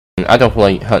I don't feel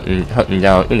like hunting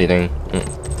down anything.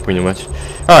 Pretty much.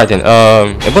 All right then.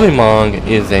 A bullymong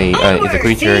is a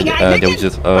creature that we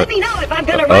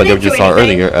just saw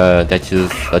earlier. That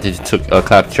just took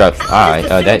Claptrap's eye.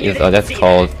 That's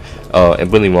called a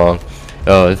bullymong.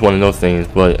 It's one of those things.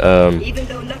 But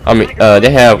I mean,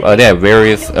 they have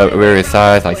various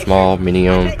size, like small,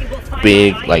 medium,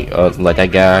 big, like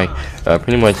that guy.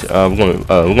 Pretty much, we're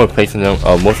gonna place them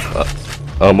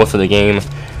most of the game.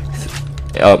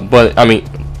 But I mean,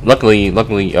 luckily,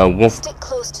 we'll stick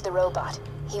close to the robot.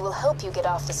 He will help you get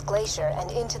off this glacier and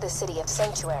into the city of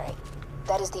Sanctuary.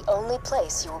 That is the only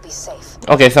place you will be safe.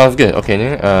 Okay, sounds good. Okay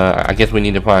then, I guess we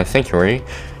need to find Sanctuary.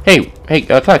 Hey,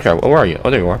 Claptrap, where are you? Oh,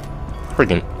 there you are.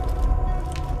 Freaking.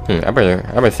 I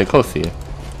better stay close to you.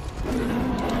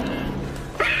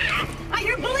 I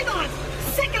hear bullymong.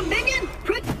 Sick of minion.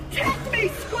 Protect me,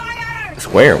 Squire.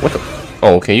 Square? What the?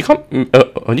 Oh, okay. You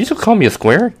just call me a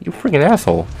square? You freaking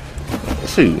asshole.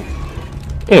 Shoot.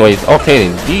 Anyways, okay,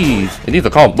 these are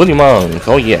called bullymongs.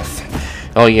 Oh yes.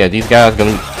 Oh yeah, these guys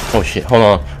gonna. Oh shit.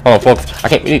 Hold on, folks. I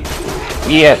can't.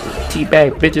 Yeah,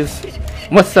 teabag bitches.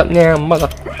 What's up now,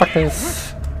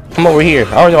 motherfuckers? Come over here.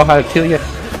 I don't know how to kill you.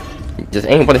 Just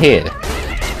aim for the head.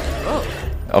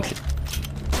 Okay.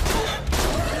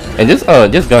 And this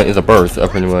gun is a burst,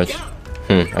 pretty much.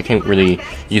 I can't really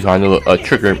use my little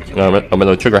trigger, my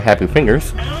little trigger happy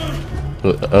fingers.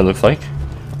 Looks like.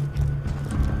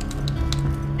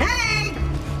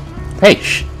 Hey,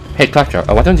 shh. Hey, Claptrap.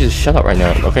 Why don't you just shut up right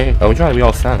now? Okay. We're trying to be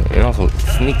all silent and also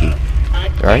sneaky,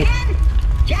 right?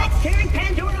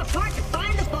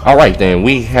 All right, then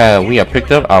we have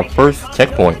picked up our first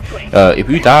checkpoint. If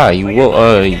you die, you're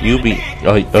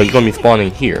gonna be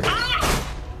spawning here.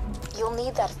 You'll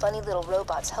need that funny little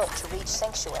robot's help to reach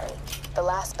Sanctuary, the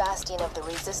last bastion of the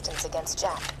resistance against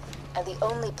Jack, and the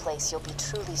only place you'll be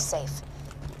truly safe.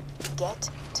 Get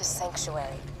to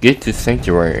Sanctuary. Get to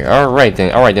Sanctuary. All right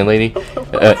then, lady.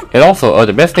 And also,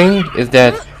 the best thing is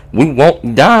that we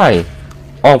won't die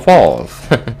on falls,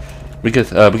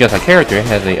 because our character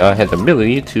has the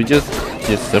ability to just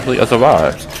simply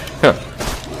survive. Huh.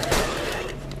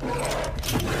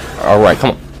 All right,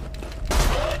 come on.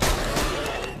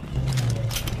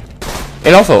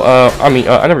 And also, I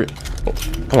never. Oh,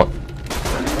 come on.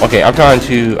 Okay, I'm trying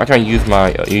to use my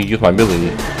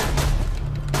ability.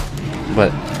 But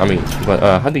how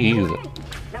do you use it?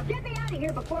 Now get me out of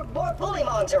here before more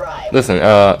bullymongs arrive. Listen,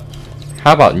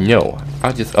 how about no?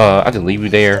 I just leave you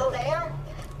there. Still there?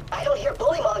 I don't hear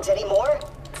bullymongs anymore.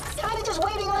 Kinda just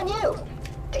waiting on you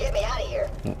to get me out of here.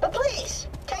 But please,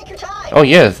 take your time. Oh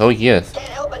yes. Can't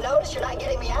help but notice you're not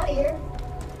getting me out of here.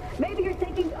 Maybe you're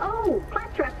thinking, oh,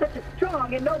 Claptrap's such a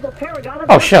strong and noble paragon of.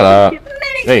 Oh, shut up.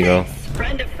 There you go.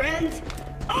 Friend of friends,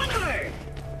 onward.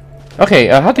 Okay,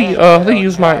 how do you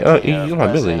use my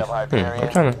abilities? I'm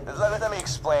trying to. Let me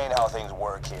explain how things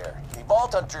work here. The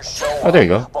Vault Hunter show up. Oh, there you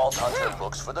go. Vault Hunter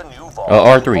looks for the new vault.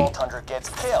 R3. Vault Hunter gets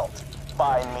killed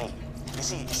by me. You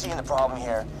see the problem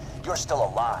here? You're still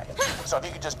alive. So if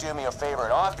you could just do me a favor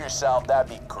and off yourself, that'd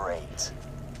be great.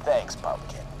 Thanks,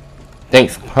 Pumpkin.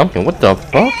 Thanks, Pumpkin. What the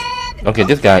fuck? Okay,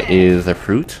 this guy is a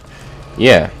fruit.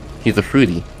 Yeah, he's a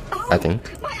fruity, I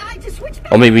think.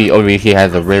 Or maybe he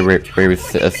has a very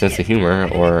sense of humor,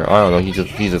 or I don't know.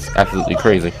 He's just absolutely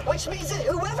crazy. Which means that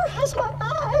whoever has my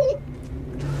eye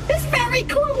is very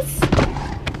close.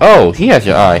 Oh, he has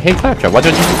your eye. Hey, Claptrap, why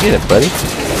don't you just get it, buddy?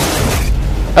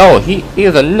 Oh, he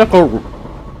is a knuckle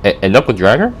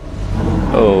dragger.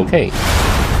 Okay.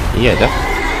 Yeah, that's.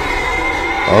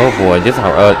 Oh boy, this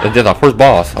is our first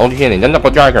boss. Oh, yeah, the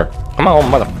knuckle dragger. Come on,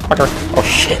 motherfucker. Oh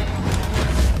shit.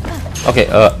 Okay.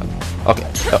 Okay.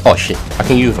 Oh shit. I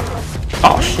can use them.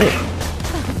 Oh shit.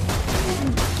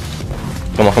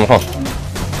 Come on.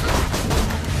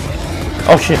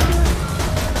 Oh shit.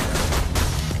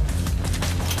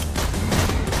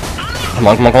 Come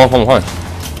on.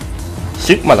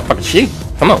 Shoot, motherfucker, shoot.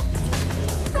 Come on.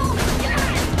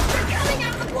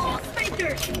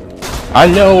 I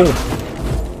know.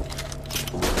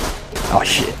 Oh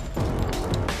shit.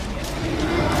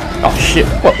 Oh shit.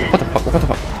 What the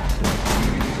fuck?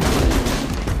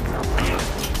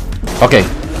 Okay.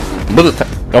 Bullets.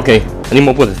 Okay. I need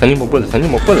more bullets. I need more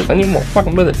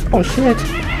fucking bullets. Oh shit.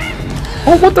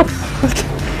 Oh, what the fuck?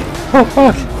 Oh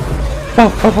fuck.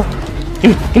 Oh.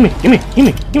 Give me. Give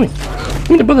me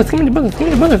the bullets.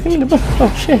 Oh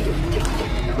shit.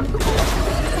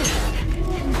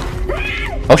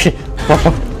 Oh shit. Oh.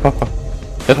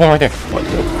 There's one right there.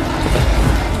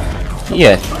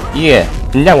 Yeah.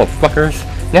 Now what, fuckers?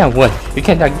 Now what? You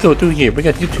cannot go through here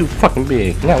because you're too fucking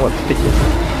big. Now what, bitches?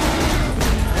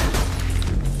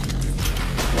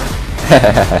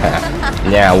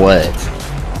 Now what?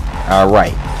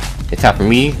 Alright. It's time for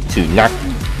me to knock.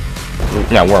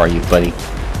 Now where are you, buddy?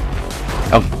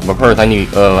 Oh, but first I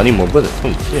need more bullets.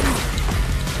 Holy shit.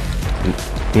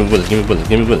 Give me bullets, give me bullets,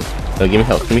 give me bullets. Give me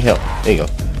help, give me help. There you go.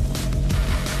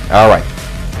 Alright.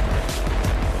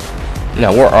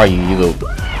 Now where are you, you little...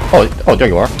 Oh, there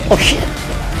you are. Oh shit.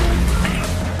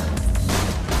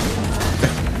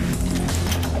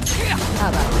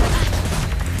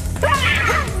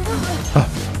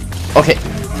 Okay.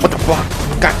 What the fuck?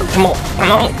 God, come on,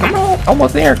 come on, come on.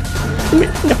 Almost there.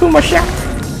 Give me my shot.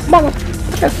 Mama.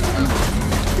 Yes.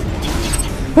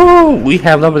 Woo, we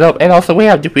have leveled up, and also we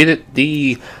have defeated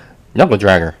the Knuckle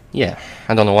Dragger. Yeah,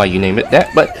 I don't know why you named it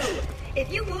that, but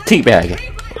teabag.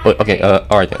 Okay,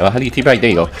 alright, how do you teabag? There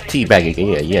you go. Teabag,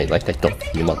 yeah, like that stuff,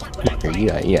 you motherfucker.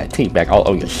 Yeah, teabag all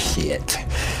over your shit.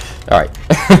 Alright.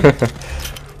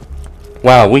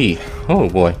 Wow, oh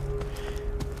boy.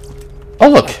 Oh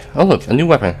look, a new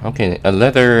weapon. Okay, a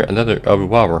leather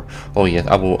revolver. Oh yes,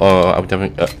 I will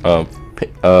definitely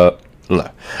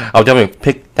I'll definitely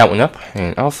pick that one up,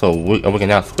 and also we can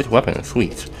now switch weapons.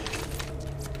 Sweet.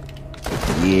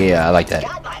 Yeah, I like that.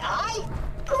 Got my eye?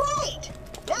 Great!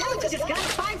 Now we just gotta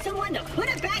find someone to put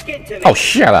it back into me. Oh,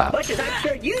 shut up. Much as I'm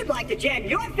sure you'd like to jam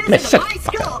your fist Man, into shut my the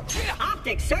fuck skull, up.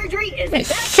 optic surgery is Man,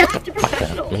 best shut left the to fuck up.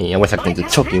 professionals. Man, I wish I could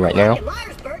just choke you right now. In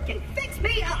Myersburg can fix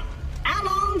me up.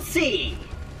 Alon C.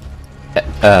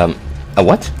 A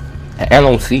what? An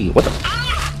LOC. What the?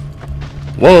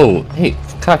 Whoa, hey,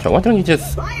 Contra, why don't you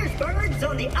just... Myersburg's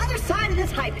on the other side of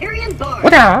this Hyperion bar. What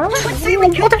the? Let's see if we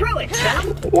can What the? through it, chum.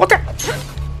 What the?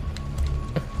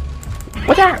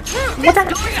 What the? What the?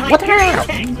 What the?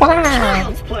 What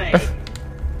Child's play.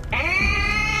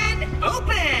 And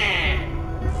open.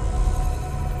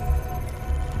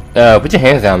 Put your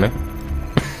hands down, man.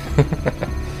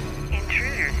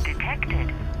 Intruders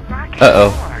detected. Rocket Uh-oh.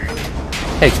 four.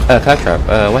 Hey, Contra,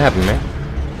 what happened, man?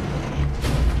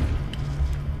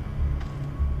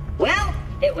 Well,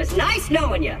 it was nice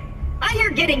knowing you. I hear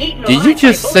getting eaten Did alive you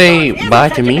just by say bulldogs bye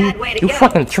isn't to such a me? bad way to You go.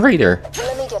 fucking traitor.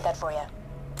 Let me get that for you.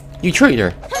 You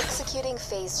traitor. Executing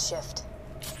phase shift.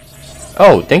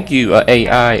 Oh, thank you,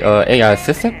 AI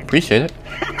assistant. Appreciate it.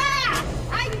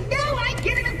 I knew I'd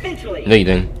get it eventually. No, you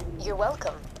didn't. You're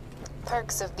welcome.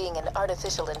 Perks of being an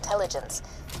artificial intelligence.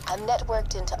 I'm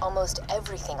networked into almost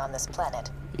everything on this planet.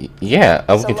 Yeah,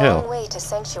 we It's a can long tell. way to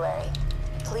Sanctuary.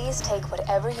 Please take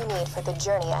whatever you need for the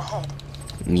journey ahead.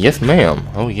 Yes, ma'am.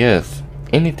 Oh, yes.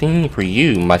 Anything for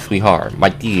you, my sweetheart, my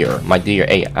dear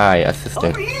AI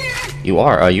assistant. Over here. You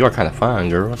are kind of fine,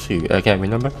 girl. Shoot, can't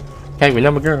remember. Can't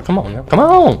remember, girl. Come on now. Come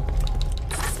on.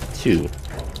 Shoot,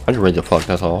 I'm just ready to fuck.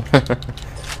 That's all.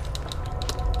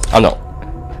 I know.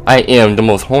 I am the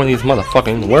most horniest motherfucker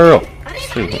in the world.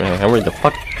 Shoot, man, I'm ready to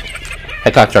fuck.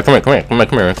 Hey, Contra, come here, come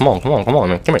on,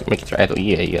 man. Come here, make it your ass. Oh,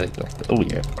 yeah. Oh,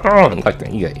 yeah. Oh, like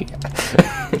that. Yeah.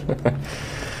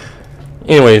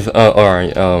 Anyways,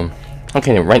 alright,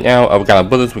 okay, right now, we got our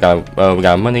bullets, we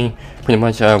got money. Pretty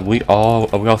much, we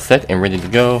all set and ready to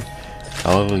go.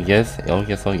 Oh yes.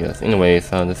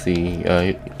 Anyways, let's see.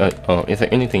 Is there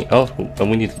anything else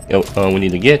we need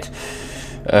to get?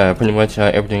 Pretty much,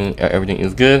 everything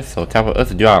is good. So time for us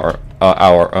to do our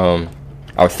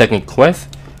second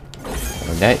quest.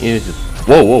 That is just,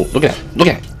 whoa, look at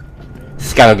that.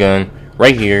 Scatter gun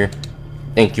right here.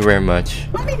 Thank you very much.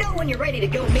 Let me know when you're ready to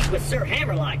go meet with Sir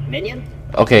Hammerlock, minion.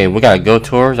 Okay, we gotta go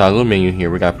towards our little menu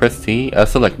here. We gotta press the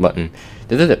select button.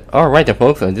 This is it. Alright then,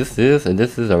 folks, and this is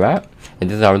a wrap. And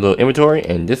this is our little inventory,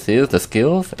 and this is the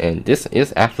skills, and this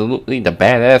is absolutely the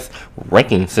badass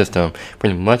ranking system.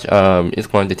 Pretty much, it's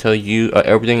going to tell you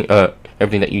everything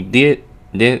that you did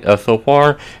so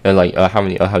far, and like how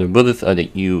many bullets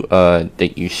that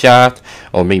you shot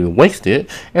or maybe wasted,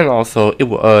 and also it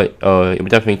will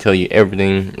definitely tell you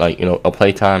everything, like, you know, a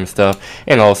playtime stuff.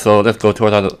 And also, let's go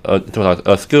towards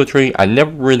our skill tree. I never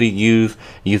really use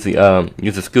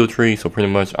the skill tree, so pretty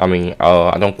much, I mean,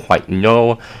 I don't quite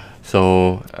know.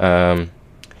 So and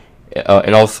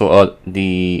also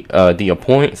the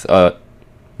points,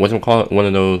 whatchamacallit, one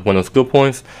of those skill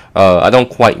points, I don't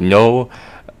quite know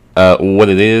what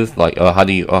it is, like how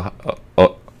do you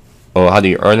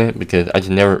earn it, because I just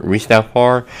never reached that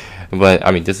far. But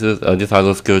I mean, this is our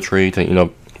little skill tree to, you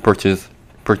know, purchase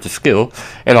skill.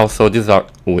 And also this is our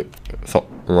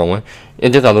rolling,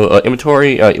 and this is our little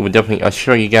inventory. It will definitely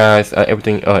show you guys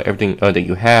everything that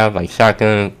you have, like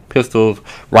shotguns, pistols,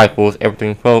 rifles,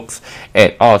 everything, folks.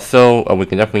 And also we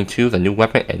can definitely choose a new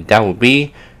weapon, and that will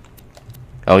be,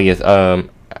 oh yes, I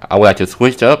would like to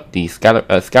switch up the scatter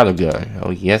gun.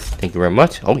 Oh yes, thank you very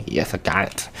much. Oh yes, I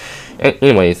got it.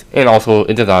 Anyways, and also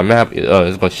it does our map.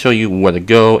 It's going to show you where to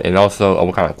go, and also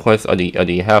what kind of quests do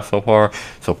you have so far.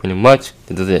 So pretty much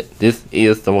this is it. This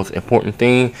is the most important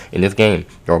thing in this game,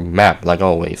 your map, like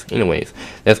always. Anyways,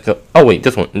 let's go. Oh wait,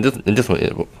 this one is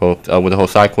with the whole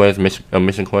side quest,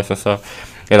 mission quest and stuff.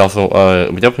 And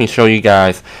also we definitely show you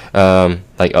guys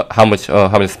like how much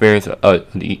experience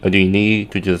do you need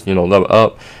to just level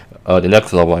up the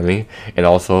next level, I mean. And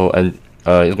also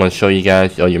it's going to show you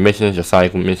guys your missions, your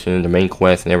side mission, the main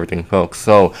quest, and everything, folks.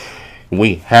 So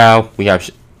we have I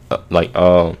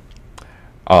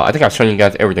think I've shown you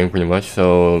guys everything pretty much.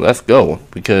 So let's go,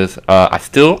 because I'm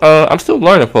still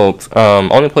learning, folks.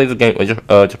 Only played the game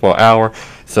just for an hour,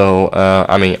 so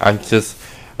I mean I'm just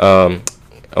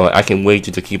I can wait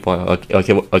to keep on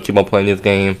playing this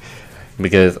game,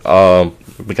 because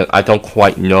I don't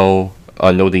quite know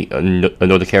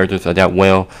the characters that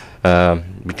well,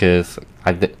 because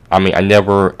I mean I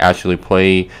never actually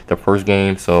played the first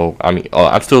game, so I mean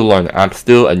I'm still learning. I'm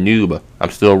still a noob. I'm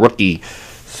still a rookie.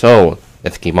 So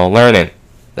let's keep on learning.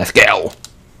 Let's go.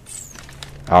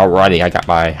 Alrighty, I got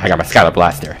my scatter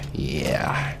blaster.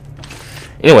 Yeah.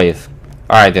 Anyways,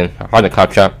 alright then. On the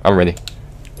cop shop. I'm ready.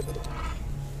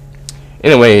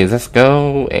 Anyways, let's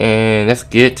go and let's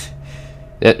get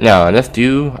that now. Let's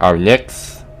do our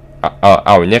next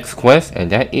quest,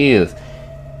 and that is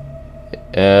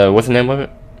what's the name of it?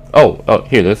 Oh,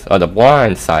 here it is. The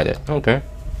Blindsided. Okay.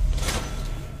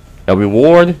 A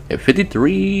reward at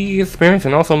 53 experience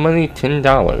and also money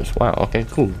 $10. Wow. Okay.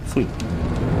 Cool. Sweet.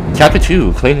 Chapter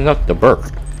 2: Cleaning up the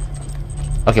Burke.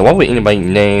 Okay. Why would anybody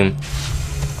name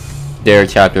their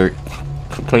chapter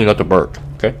 "Cleaning up the Burke"?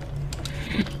 Okay.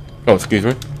 Oh, excuse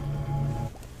me.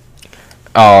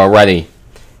 Alrighty.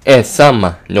 And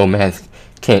some nomads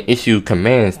can issue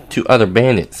commands to other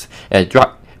bandits and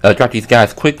drop these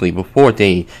guys quickly before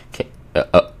they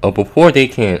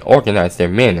can organize their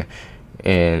men.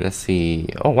 And let's see.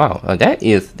 Oh wow, that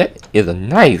is a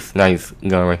nice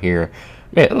gun right here.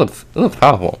 Man, it looks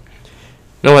powerful.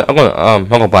 You know what? I'm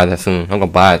gonna buy that soon. I'm gonna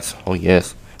buy it. Oh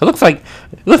yes. It looks like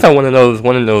one of those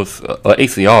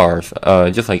ACRs,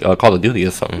 just like Call of Duty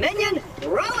or something. Minion,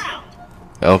 roll out.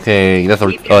 Okay, that's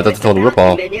a total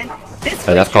ripoff.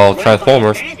 That's called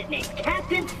Transformers.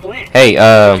 Hey,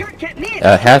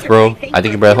 Hasbro, I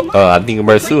think you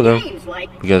better sue them,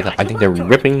 because I think they're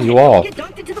ripping you off.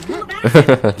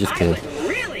 Just kidding.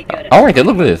 Alright, then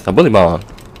look at this, a bully bomb.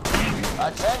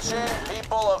 Attention,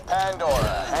 people of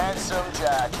Pandora. Handsome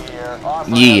Jack here.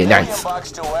 Yeah, nice.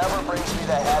 $1,000,000 to whoever brings me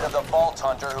the head of the Vault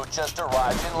Hunter who just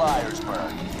arrived in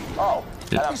Liarsburg. Oh,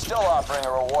 and I'm still offering a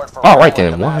reward for. Alright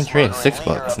then,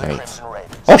 $106. Nice.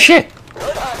 Oh shit!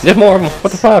 There's more of them.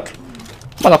 What the fuck?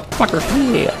 Motherfucker!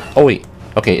 Yeah. Oh wait.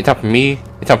 Okay, it's time for me.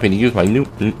 It's time for me to use my new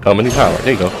power.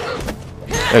 There you go.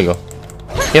 There you go.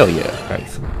 Hell yeah!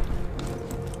 Nice.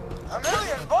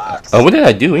 What did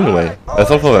I do anyway?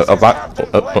 Some sort of a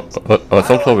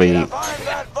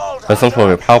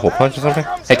powerful punch or something?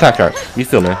 Hey, Claptrap, you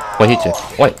still, man? What hit you?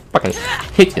 What? Fucking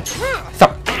hit you?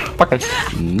 Stop! Fucking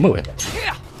move it!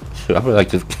 Shoot, I feel like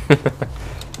just.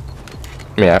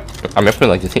 Man, I feel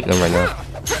like just hitting them right now.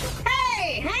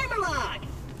 Hey, Hammerlock!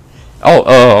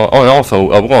 And also,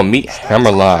 we're gonna meet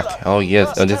Hammerlock. Oh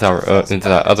yes, this is our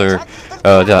other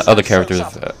characters.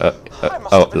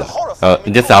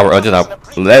 This is our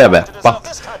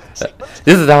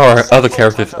other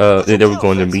characters that we're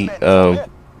going to meet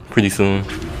pretty soon.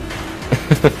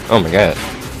 Oh my god,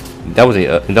 that was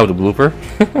a blooper.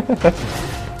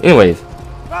 Anyways,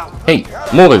 hey,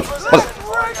 Mullers, what?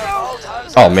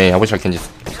 Oh man, I wish I can just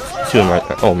shoot him right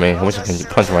now. Oh man, I wish I can just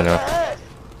punch him right now.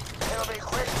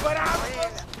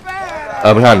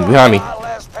 Behind me.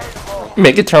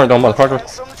 Man, get turned on, motherfucker.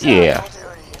 Yeah.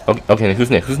 Okay, who's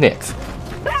next?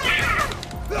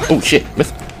 Oh shit,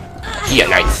 miss. Yeah,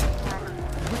 nice.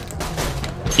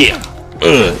 Yeah.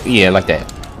 Yeah, like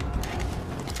that.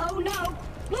 Oh no,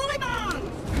 bully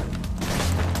bomb!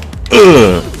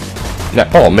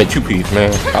 Oh man, 2-piece,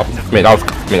 man. I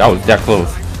was that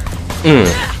close.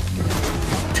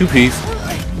 2-piece.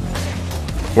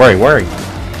 Worry.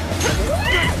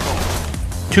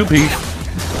 2-piece.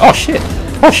 Oh shit.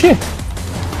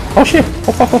 Oh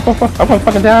fuck. I'm gonna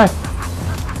fucking die.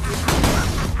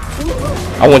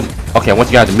 I want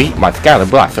you guys to meet my scatter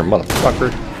blaster,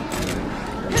 motherfucker.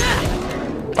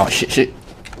 Oh shit.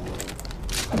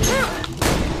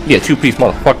 Yeah, 2-piece,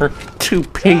 motherfucker.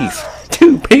 2-piece.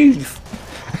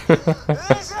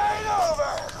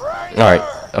 Alright,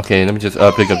 okay, let me just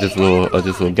pick up this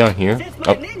little gun here.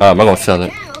 I'm gonna sell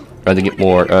it to get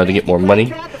more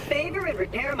money.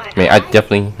 Man, I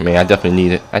definitely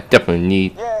need it.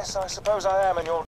 Yes, I suppose I am in your